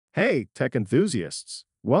Hey, tech enthusiasts!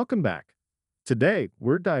 Welcome back. Today,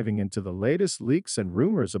 we're diving into the latest leaks and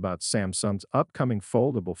rumors about Samsung's upcoming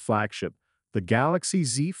foldable flagship, the Galaxy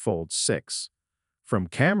Z Fold 6. From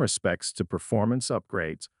camera specs to performance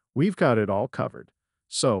upgrades, we've got it all covered.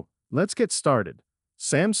 So, let's get started.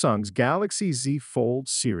 Samsung's Galaxy Z Fold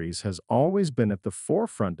series has always been at the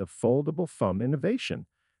forefront of foldable phone innovation,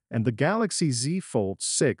 and the Galaxy Z Fold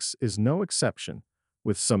 6 is no exception,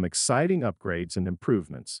 with some exciting upgrades and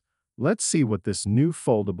improvements. Let's see what this new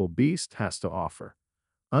foldable beast has to offer.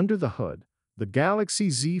 Under the hood, the Galaxy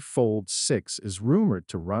Z Fold 6 is rumored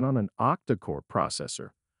to run on an octa-core processor.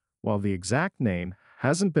 While the exact name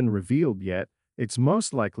hasn't been revealed yet, it's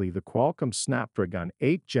most likely the Qualcomm Snapdragon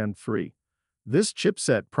 8 Gen 3. This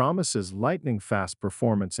chipset promises lightning-fast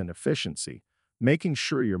performance and efficiency, making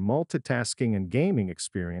sure your multitasking and gaming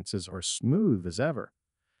experiences are smooth as ever.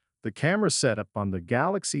 The camera setup on the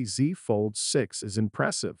Galaxy Z Fold 6 is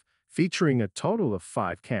impressive, featuring a total of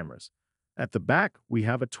 5 cameras. At the back, we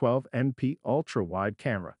have a 12MP ultra-wide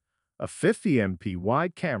camera, a 50MP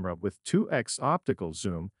wide camera with 2x optical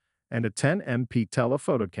zoom, and a 10MP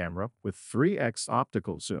telephoto camera with 3x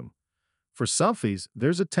optical zoom. For selfies,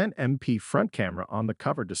 there's a 10MP front camera on the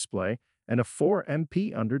cover display and a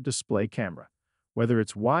 4MP under-display camera. Whether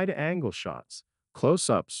it's wide-angle shots,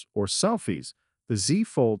 close-ups, or selfies, the Z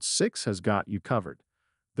Fold 6 has got you covered.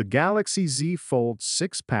 The Galaxy Z Fold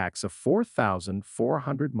 6 packs a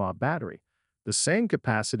 4,400 mAh battery, the same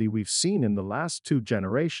capacity we've seen in the last 2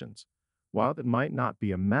 generations. While it might not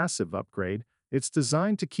be a massive upgrade, it's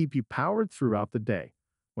designed to keep you powered throughout the day.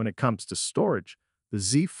 When it comes to storage, the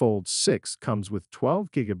Z Fold 6 comes with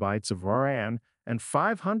 12 gigabytes of RAM and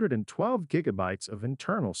 512 gigabytes of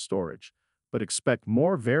internal storage, but expect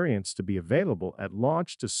more variants to be available at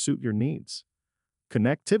launch to suit your needs.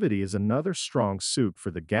 Connectivity is another strong suit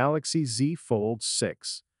for the Galaxy Z Fold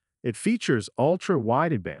 6. It features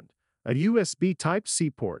ultra-wideband, a USB Type-C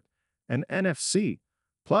port, and NFC.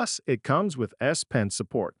 Plus, it comes with S Pen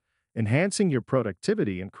support, enhancing your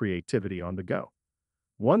productivity and creativity on the go.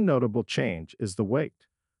 One notable change is the weight.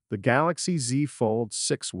 The Galaxy Z Fold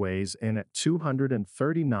 6 weighs in at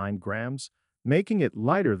 239 grams, making it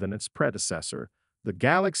lighter than its predecessor, the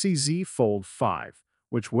Galaxy Z Fold 5,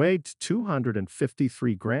 which weighed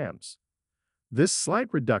 253 grams. This slight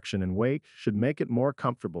reduction in weight should make it more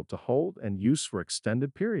comfortable to hold and use for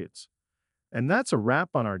extended periods. And that's a wrap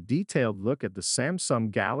on our detailed look at the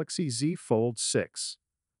Samsung Galaxy Z Fold 6.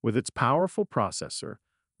 With its powerful processor,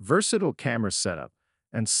 versatile camera setup,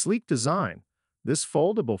 and sleek design, this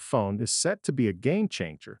foldable phone is set to be a game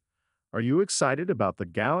changer. Are you excited about the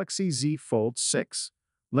Galaxy Z Fold 6?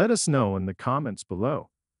 Let us know in the comments below.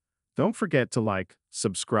 Don't forget to like,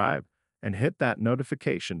 subscribe, and hit that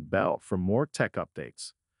notification bell for more tech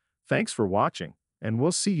updates. Thanks for watching, and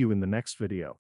we'll see you in the next video.